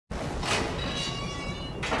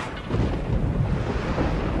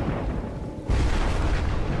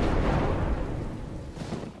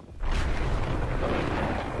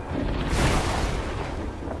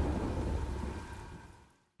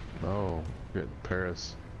at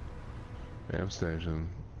Paris. AM station.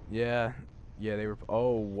 Yeah. Yeah, they were...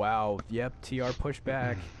 Oh, wow. Yep, TR pushed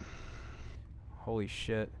back. Holy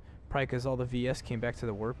shit. Probably because all the VS came back to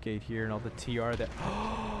the warp gate here and all the TR that...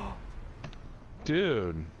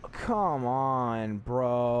 Dude. Come on,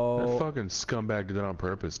 bro. That fucking scumbag did that on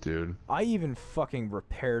purpose, dude. I even fucking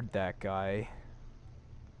repaired that guy.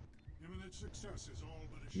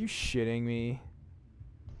 You shitting me?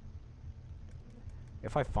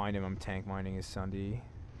 If I find him, I'm tank mining his Sunday.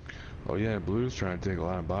 Oh yeah, Blue's trying to take a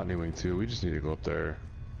lot of botany wing too. We just need to go up there.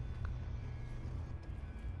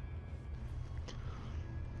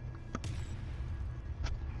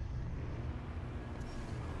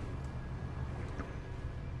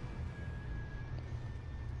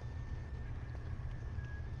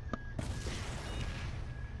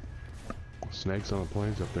 Snakes on the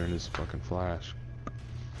planes up there in this fucking flash.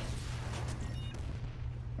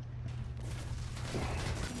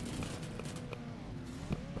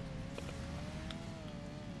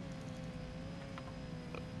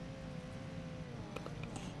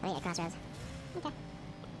 Oh yeah, crossroads. Okay.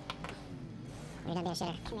 You're gonna be a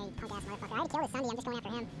shitter. Come here, you punk ass motherfucker. I already killed his Sunday, I'm just going after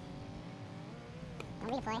him.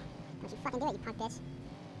 Don't redeploy. Don't you fucking do it, you punk bitch.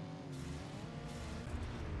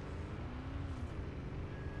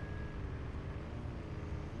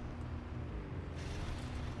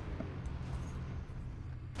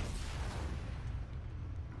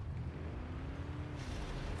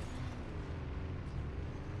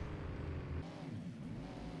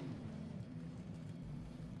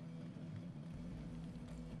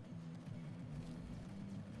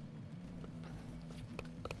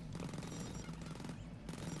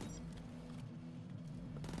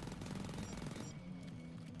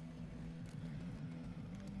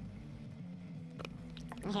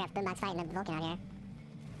 I hear a boombox fighting the Vulcan out here.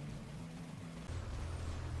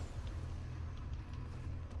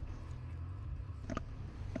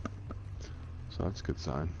 So that's a good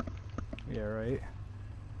sign. Yeah, right.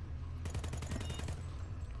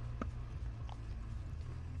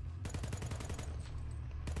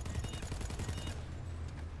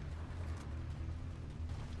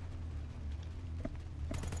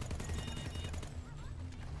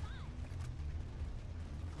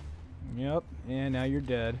 Yep, and now you're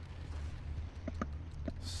dead.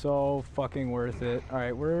 So fucking worth it.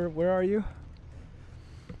 Alright, where are you?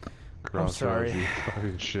 I'm sorry. You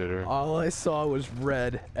fucking shitter. All I saw was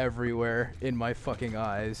red everywhere in my fucking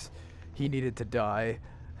eyes. He needed to die.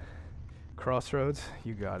 Crossroads,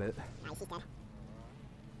 you got it. Nice, he's dead.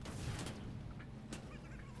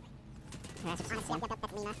 That's Lima. It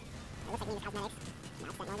looks like Lima's cosmetics. No,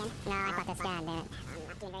 it's Sentinel again. No, I fucked this gun, damn it. I'm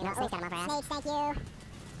not doing very well. Snake's got him off our ass. Snakes, thank you.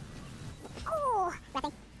 Oh,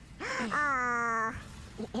 repping. Oh.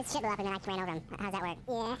 His shit blew up and then I ran over him. How's that work?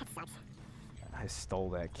 Yeah, that sucks. I stole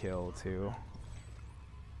that kill too.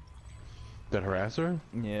 That harasser?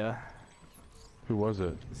 Yeah. Who was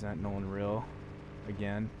it? Is that no one real?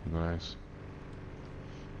 Again? Nice.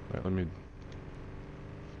 Alright, let me...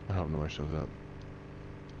 I hope nobody shows up.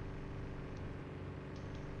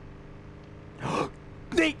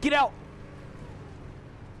 Nate, get out!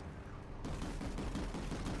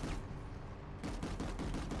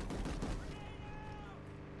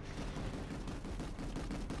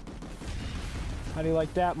 How do you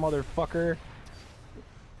like that, motherfucker?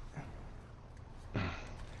 Did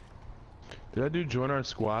that dude join our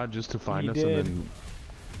squad just to find us did. and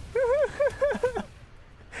then...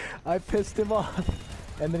 I pissed him off,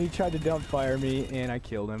 and then he tried to dump fire me, and I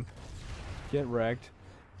killed him. Get wrecked.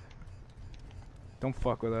 Don't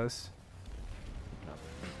fuck with us.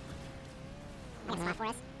 I got a spot for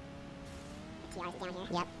us. TR's down here.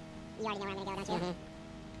 Yep. You already know where I'm gonna go, don't you? Mm-hmm. Back here.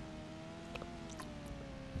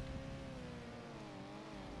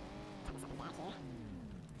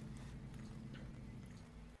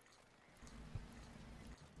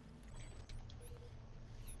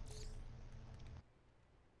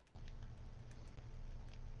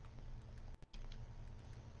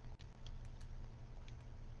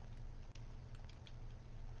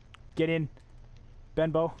 Get in,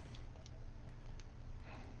 Benbow.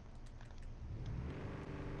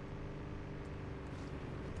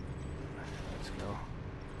 Let's go.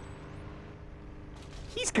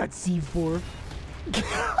 He's got C4.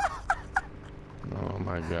 Oh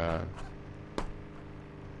my god.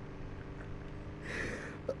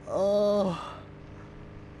 Oh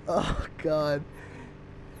god.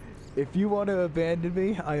 If you want to abandon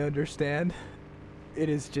me, I understand. It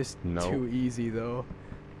is just too easy though.